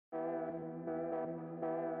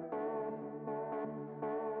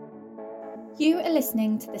You are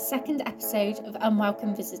listening to the second episode of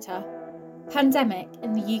Unwelcome Visitor, Pandemic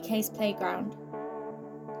in the UK's Playground,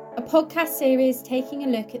 a podcast series taking a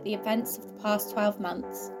look at the events of the past 12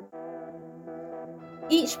 months.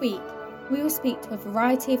 Each week, we will speak to a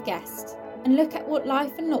variety of guests and look at what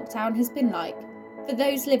life in lockdown has been like for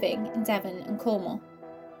those living in Devon and Cornwall.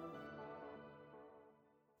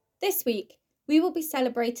 This week, we will be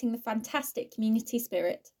celebrating the fantastic community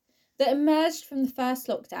spirit that emerged from the first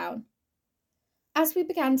lockdown. As we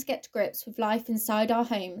began to get to grips with life inside our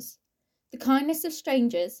homes, the kindness of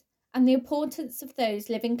strangers and the importance of those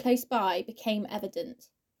living close by became evident.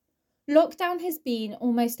 Lockdown has been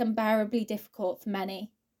almost unbearably difficult for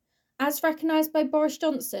many, as recognised by Boris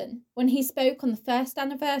Johnson when he spoke on the first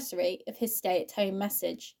anniversary of his stay-at-home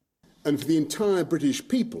message. And for the entire British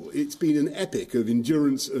people, it's been an epic of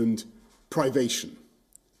endurance and privation,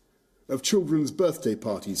 of children's birthday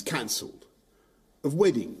parties cancelled, of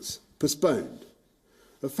weddings postponed,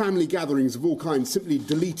 of family gatherings of all kinds simply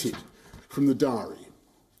deleted from the diary.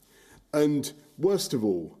 And worst of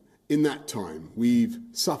all, in that time, we've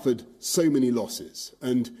suffered so many losses,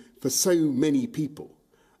 and for so many people,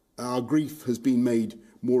 our grief has been made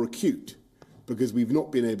more acute because we've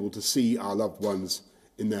not been able to see our loved ones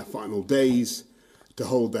in their final days, to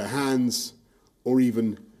hold their hands, or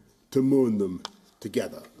even to mourn them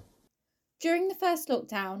together. During the first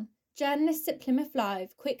lockdown, journalists at Plymouth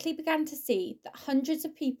Live quickly began to see that hundreds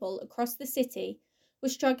of people across the city were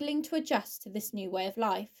struggling to adjust to this new way of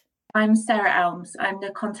life. I'm Sarah Elms. I'm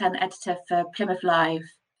the content editor for Plymouth Live.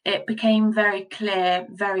 It became very clear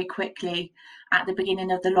very quickly at the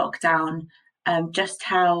beginning of the lockdown just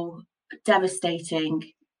how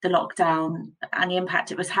devastating the lockdown and the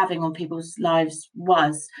impact it was having on people's lives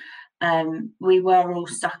was. We were all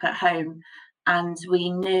stuck at home, and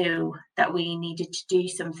we knew that we needed to do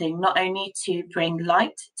something, not only to bring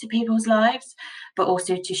light to people's lives, but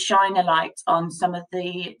also to shine a light on some of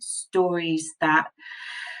the stories that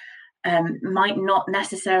might not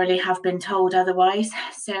necessarily have been told otherwise.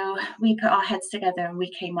 So we put our heads together and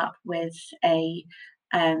we came up with a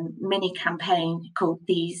mini campaign called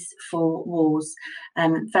These Four Walls.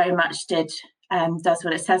 Very much does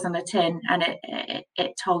what it says on the tin, and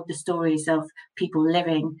it told the stories of people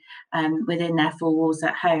living within their four walls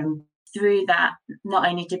at home. Through that, not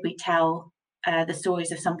only did we tell the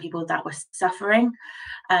stories of some people that were suffering,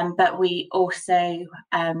 but we also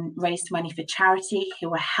raised money for charity who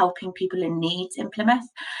were helping people in need in Plymouth.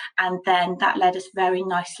 And then that led us very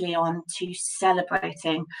nicely on to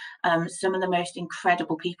celebrating some of the most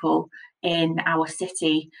incredible people in our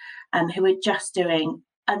city who are just doing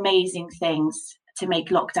amazing things to make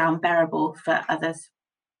lockdown bearable for others.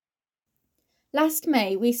 Last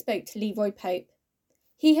May, we spoke to Leroy Pope.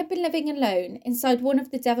 He had been living alone inside one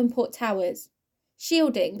of the Devonport towers,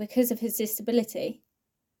 shielding because of his disability.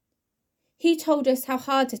 He told us how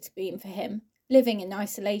hard it had been for him, living in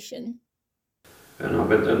isolation. And I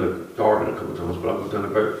went down the garden a couple of times, but I was down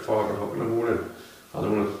about 5 o'clock in the morning. I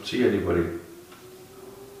don't want to see anybody.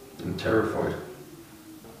 I'm terrified.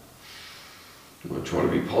 I try to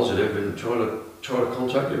be positive and try to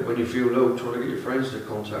contact you when you feel low. Try to get your friends to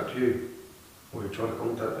contact you, or you try to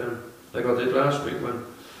contact them. Like I did last week when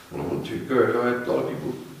I wasn't too good. I had a lot of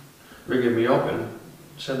people ringing me up and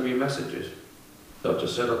sending me messages. I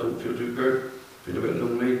just said I don't feel too good, feel a bit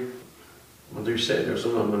lonely. I do sit there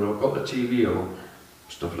sometimes when I've got the TV on,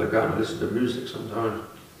 stuff like that, and I listen to music sometimes.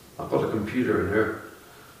 I've got a computer in there.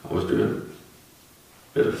 I was doing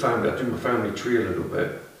a bit of family, I do my family tree a little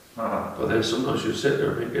bit. But then sometimes you sit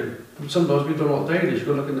there thinking, sometimes we don't know what day it is. You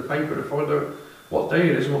go look in the paper to find out what day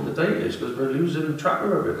it is and what the date is, because we're losing track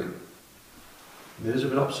of everything. It is a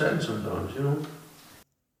bit upsetting sometimes, you know.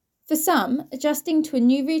 For some, adjusting to a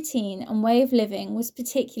new routine and way of living was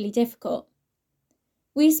particularly difficult.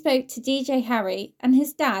 We spoke to DJ Harry and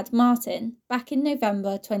his dad, Martin, back in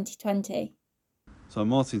November 2020. So I'm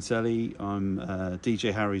Martin Selly, I'm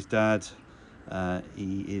DJ Harry's dad.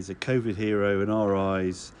 He is a COVID hero in our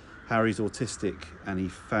eyes. Harry's autistic and he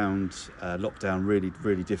found lockdown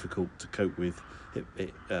really difficult to cope with.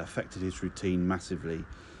 It affected his routine massively.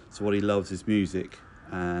 So what he loves is music,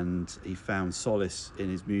 and he found solace in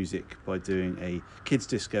his music by doing a kids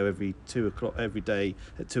disco every day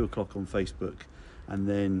at 2 o'clock on Facebook. And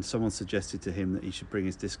then someone suggested to him that he should bring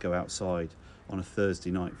his disco outside on a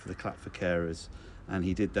Thursday night for the Clap for Carers. And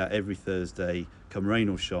he did that every Thursday, come rain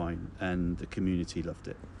or shine, and the community loved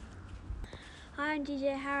it. Hi, I'm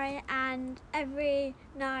DJ Harry, and every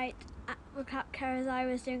night at the Clap Carers I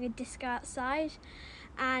was doing a disco outside,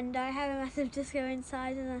 and I have a massive disco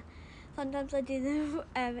inside, and sometimes I do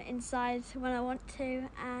them inside when I want to,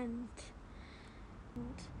 and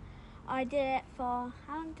I did it for,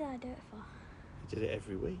 how long did I do it for? You did it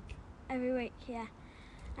every week? Every week, yeah.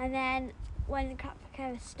 And then when the Cup for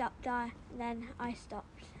Carers stopped, then I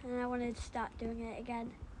stopped. And I wanted to start doing it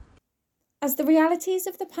again. As the realities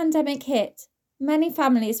of the pandemic hit, many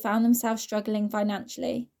families found themselves struggling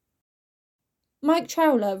financially. Mike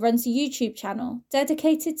Trowler runs a YouTube channel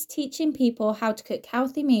dedicated to teaching people how to cook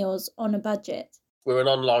healthy meals on a budget. We're an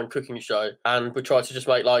online cooking show, and we try to just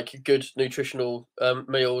make like good nutritional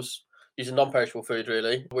meals using non-perishable food,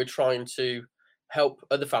 really. We're trying to help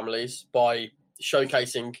other families by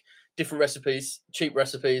showcasing different recipes, cheap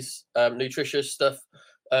recipes, nutritious stuff,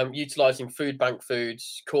 utilising food bank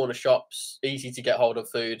foods, corner shops, easy to get hold of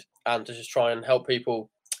food, and to just try and help people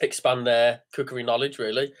expand their cookery knowledge,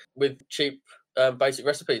 really, with cheap, basic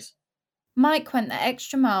recipes. Mike went the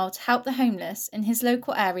extra mile to help the homeless in his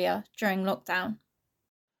local area during lockdown.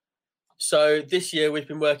 So this year we've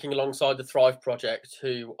been working alongside the Thrive Project,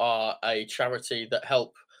 who are a charity that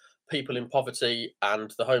help people in poverty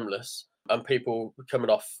and the homeless, and people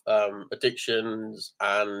coming off addictions,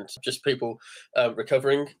 and just people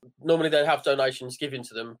recovering. Normally they have donations given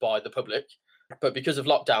to them by the public, but because of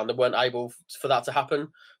lockdown they weren't able for that to happen.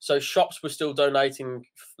 So shops were still donating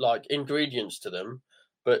like ingredients to them,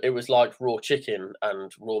 but it was like raw chicken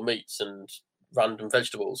and raw meats and random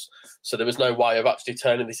vegetables. So there was no way of actually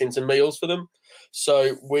turning this into meals for them.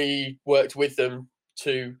 So we worked with them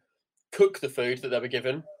to cook the food that they were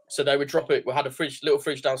given. So they would drop it. We had a little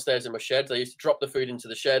fridge downstairs in my shed. They used to drop the food into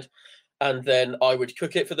the shed, and then I would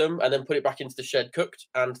cook it for them and then put it back into the shed cooked,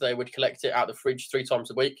 and they would collect it out of the fridge 3 times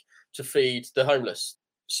a week to feed the homeless.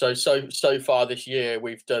 So far this year,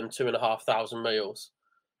 we've done 2,500 meals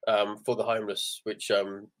for the homeless, which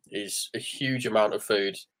is a huge amount of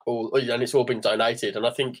food. And it's all been donated. And I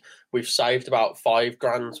think we've saved about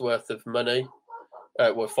 £5,000 worth of money,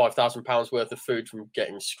 £5,000 worth of food from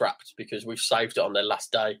getting scrapped, because we've saved it on their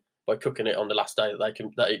last day by cooking it on the last day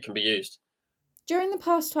that it can be used. During the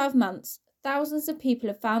past 12 months, thousands of people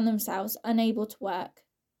have found themselves unable to work.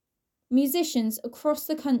 Musicians across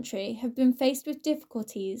the country have been faced with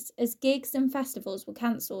difficulties as gigs and festivals were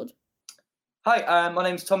cancelled. Hi, my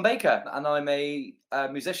name's Tom Baker, and I'm a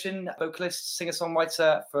musician, vocalist,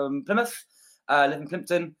 singer-songwriter from Plymouth. Live in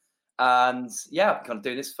Plimpton, and yeah, I've been kind of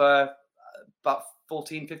doing this for about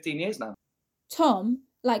 14, 15 years now. Tom,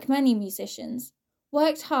 like many musicians,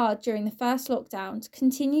 worked hard during the first lockdown to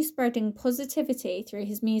continue spreading positivity through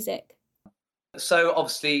his music. So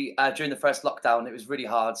obviously, during the first lockdown, it was really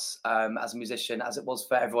hard as a musician, as it was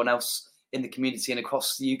for everyone else in the community and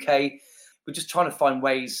across the UK. We're just trying to find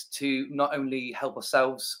ways to not only help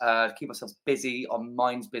ourselves, keep ourselves busy, our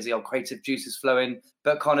minds busy, our creative juices flowing,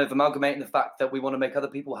 but kind of amalgamating the fact that we want to make other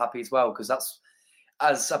people happy as well, because that's,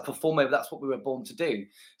 as a performer, that's what we were born to do.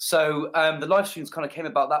 So the live streams kind of came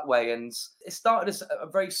about that way, and it started as a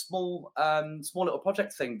very small little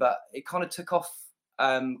project thing, but it kind of took off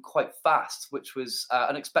quite fast, which was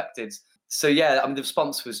unexpected. So yeah, I mean, the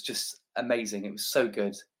response was just amazing. It was so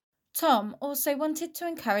good. Tom also wanted to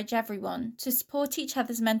encourage everyone to support each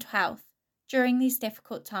other's mental health during these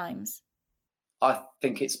difficult times. I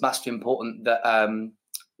think it's massively important that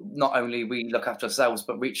not only we look after ourselves,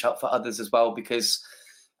 but reach out for others as well, because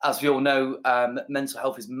as we all know, mental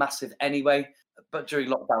health is massive anyway, but during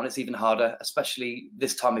lockdown, it's even harder, especially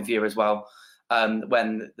this time of year as well,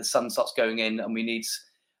 when the sun starts going in, and we need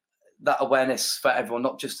that awareness for everyone,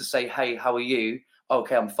 not just to say, hey, how are you?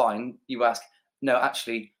 Okay, I'm fine. You ask, no,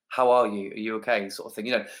 actually, how are you? Are you okay? Sort of thing,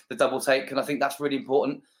 you know, the double take. And I think that's really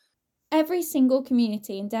important. Every single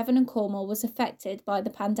community in Devon and Cornwall was affected by the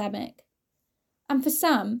pandemic. And for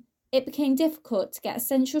some, it became difficult to get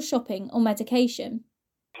essential shopping or medication.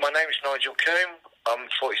 My name is Nigel Coombe. I'm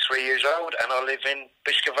 43 years old and I live in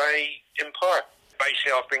Biscayne in Park.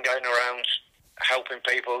 Basically, I've been going around helping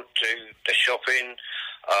people do the shopping,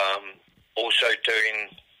 also doing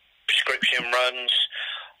prescription runs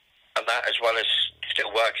and that, as well as still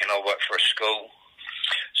working. I work for a school,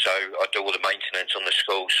 so I do all the maintenance on the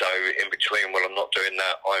school. So in between, while I'm not doing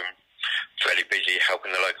that, I'm fairly busy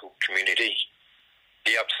helping the local community.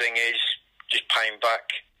 The other thing is just paying back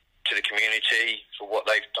to the community for what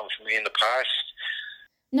they've done for me in the past.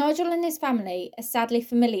 Nigel and his family are sadly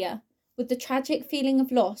familiar with the tragic feeling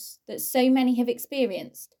of loss that so many have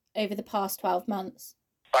experienced over the past 12 months.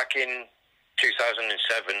 Back in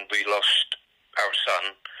 2007, we lost our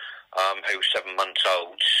son, who was 7 months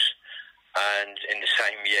old, and in the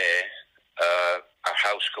same year, our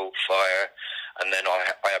house caught fire, and then I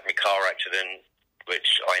had my car accident,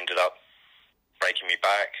 which I ended up breaking my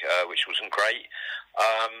back, which wasn't great.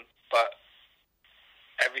 But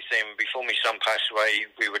everything, before my son passed away,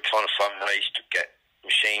 we were trying to find ways to get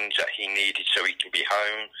machines that he needed so he can be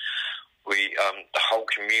home. We, the whole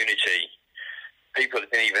community, people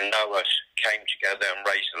that didn't even know us, came together and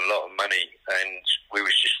raised a lot of money, and we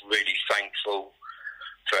was just really thankful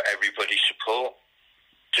for everybody's support.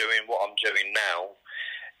 Doing what I'm doing now,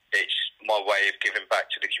 it's my way of giving back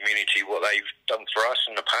to the community what they've done for us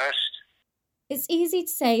in the past. It's easy to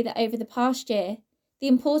say that over the past year, the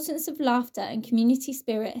importance of laughter and community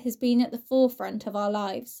spirit has been at the forefront of our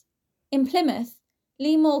lives. In Plymouth,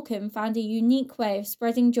 Lee Morecambe found a unique way of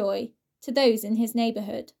spreading joy to those in his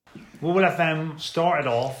neighbourhood. Wobble FM started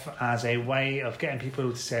off as a way of getting people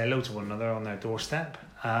to say hello to one another on their doorstep,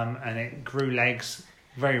 and it grew legs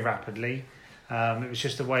very rapidly. It was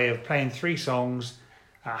just a way of playing 3 songs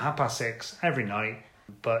at 6:30 every night,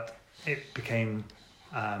 but it became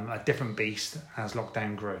a different beast as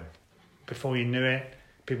lockdown grew. Before you knew it,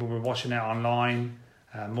 people were watching it online,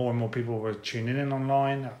 more and more people were tuning in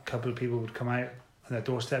online, a couple of people would come out on their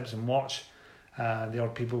doorsteps and watch. The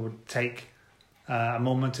odd people would take a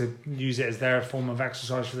moment to use it as their form of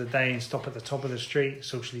exercise for the day and stop at the top of the street,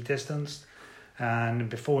 socially distanced. And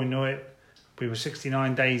before we knew it, we were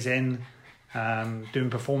 69 days in, doing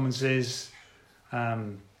performances,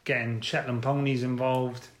 getting Shetland ponies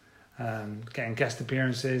involved, getting guest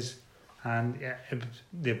appearances, and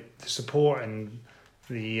the support and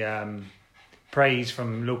the praise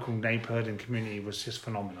from local neighbourhood and community was just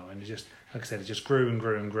phenomenal. And it just, like I said, it just grew and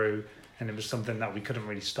grew and grew, and it was something that we couldn't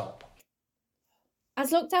really stop.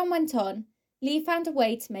 As lockdown went on, Lee found a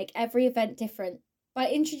way to make every event different by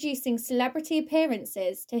introducing celebrity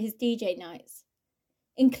appearances to his DJ nights,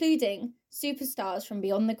 including superstars from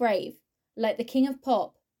beyond the grave, like the King of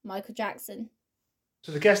Pop, Michael Jackson.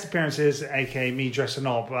 So the guest appearances, aka me dressing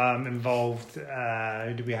up, involved,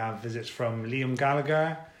 who do we have? Visits from Liam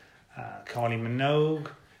Gallagher, Kylie Minogue,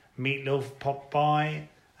 Meatloaf popped by,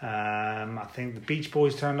 I think the Beach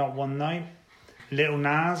Boys turned up one night, Lil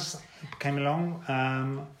Nas came along,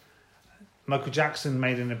 Michael Jackson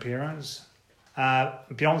made an appearance,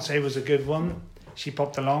 Beyonce was a good one, she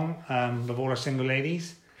popped along with all her single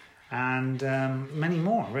ladies, and many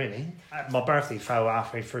more, really. My birthday fell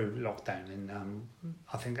halfway through lockdown, and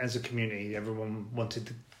I think as a community, everyone wanted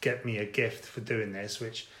to get me a gift for doing this,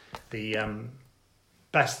 which the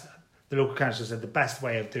local council said the best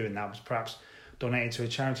way of doing that was perhaps donating to a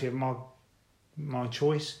charity of my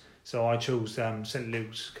choice. So I chose St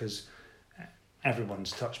Luke's because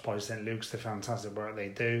everyone's touched by St Luke's, the fantastic work they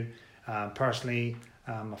do. Personally,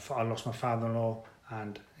 I lost my father-in-law,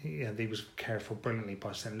 and he was cared for brilliantly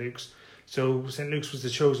by St Luke's. So St Luke's was the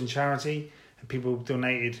chosen charity, and people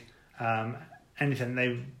donated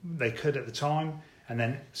anything they could at the time, and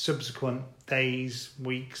then subsequent days,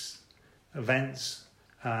 weeks, events,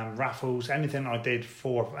 raffles, anything I did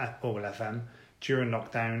for Wobble FM during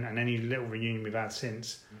lockdown, and any little reunion we've had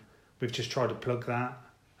since, we've just tried to plug that,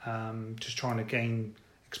 just trying to gain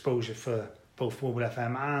exposure for both Wobble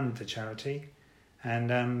FM and the charity. And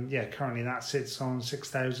currently that sits on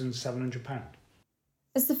 £6,700.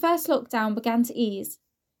 As the first lockdown began to ease,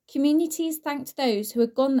 communities thanked those who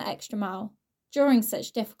had gone the extra mile during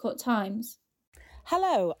such difficult times.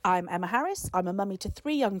 Hello, I'm Emma Harris. I'm a mummy to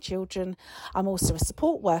 3 young children. I'm also a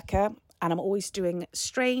support worker, and I'm always doing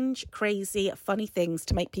strange, crazy, funny things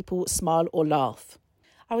to make people smile or laugh.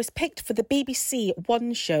 I was picked for the BBC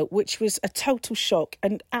One show, which was a total shock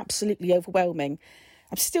and absolutely overwhelming.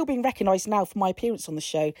 I'm still being recognised now for my appearance on the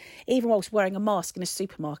show, even whilst wearing a mask in a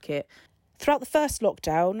supermarket. Throughout the first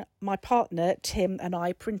lockdown, my partner, Tim, and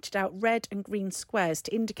I printed out red and green squares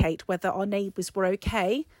to indicate whether our neighbours were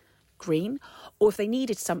okay, green, or if they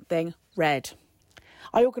needed something, red.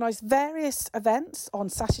 I organised various events on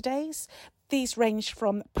Saturdays. These ranged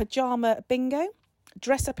from pyjama bingo,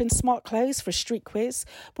 dress up in smart clothes for a street quiz,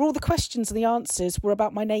 where all the questions and the answers were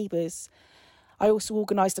about my neighbours. I also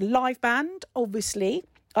organised a live band, obviously,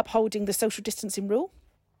 upholding the social distancing rule.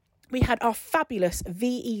 We had our fabulous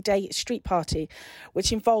VE Day street party,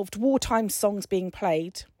 which involved wartime songs being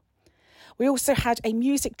played. We also had a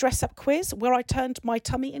music dress-up quiz where I turned my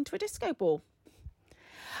tummy into a disco ball.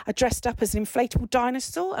 I dressed up as an inflatable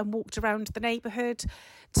dinosaur and walked around the neighbourhood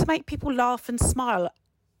to make people laugh and smile,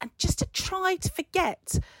 and just to try to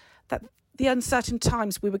forget that the uncertain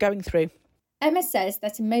times we were going through. Emma says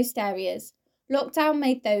that in most areas, lockdown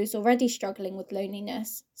made those already struggling with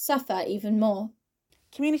loneliness suffer even more.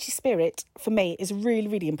 Community spirit, for me, is really,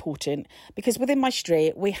 really important because within my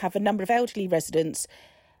street, we have a number of elderly residents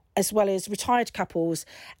as well as retired couples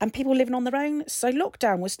and people living on their own. So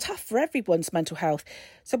lockdown was tough for everyone's mental health.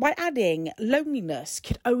 So by adding loneliness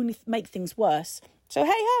could only make things worse. So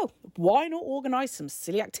hey-ho, why not organise some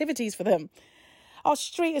silly activities for them? Our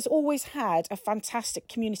street has always had a fantastic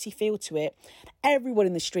community feel to it. Everyone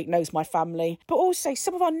in the street knows my family, but also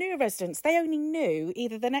some of our new residents, they only knew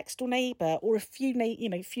either the next door neighbour or a few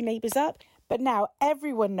neighbours up. But now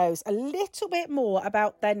everyone knows a little bit more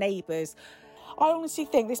about their neighbours. I honestly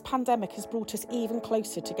think this pandemic has brought us even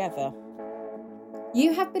closer together.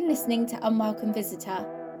 You have been listening to Unwelcome Visitor,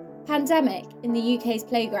 Pandemic in the UK's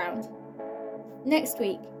Playground. Next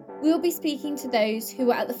week, we will be speaking to those who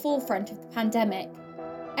were at the forefront of the pandemic,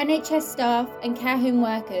 NHS staff and care home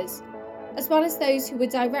workers, as well as those who were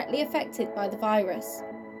directly affected by the virus.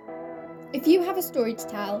 If you have a story to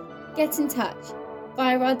tell, get in touch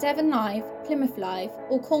via our Devon Live, Plymouth Live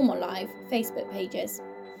or Cornwall Live Facebook pages.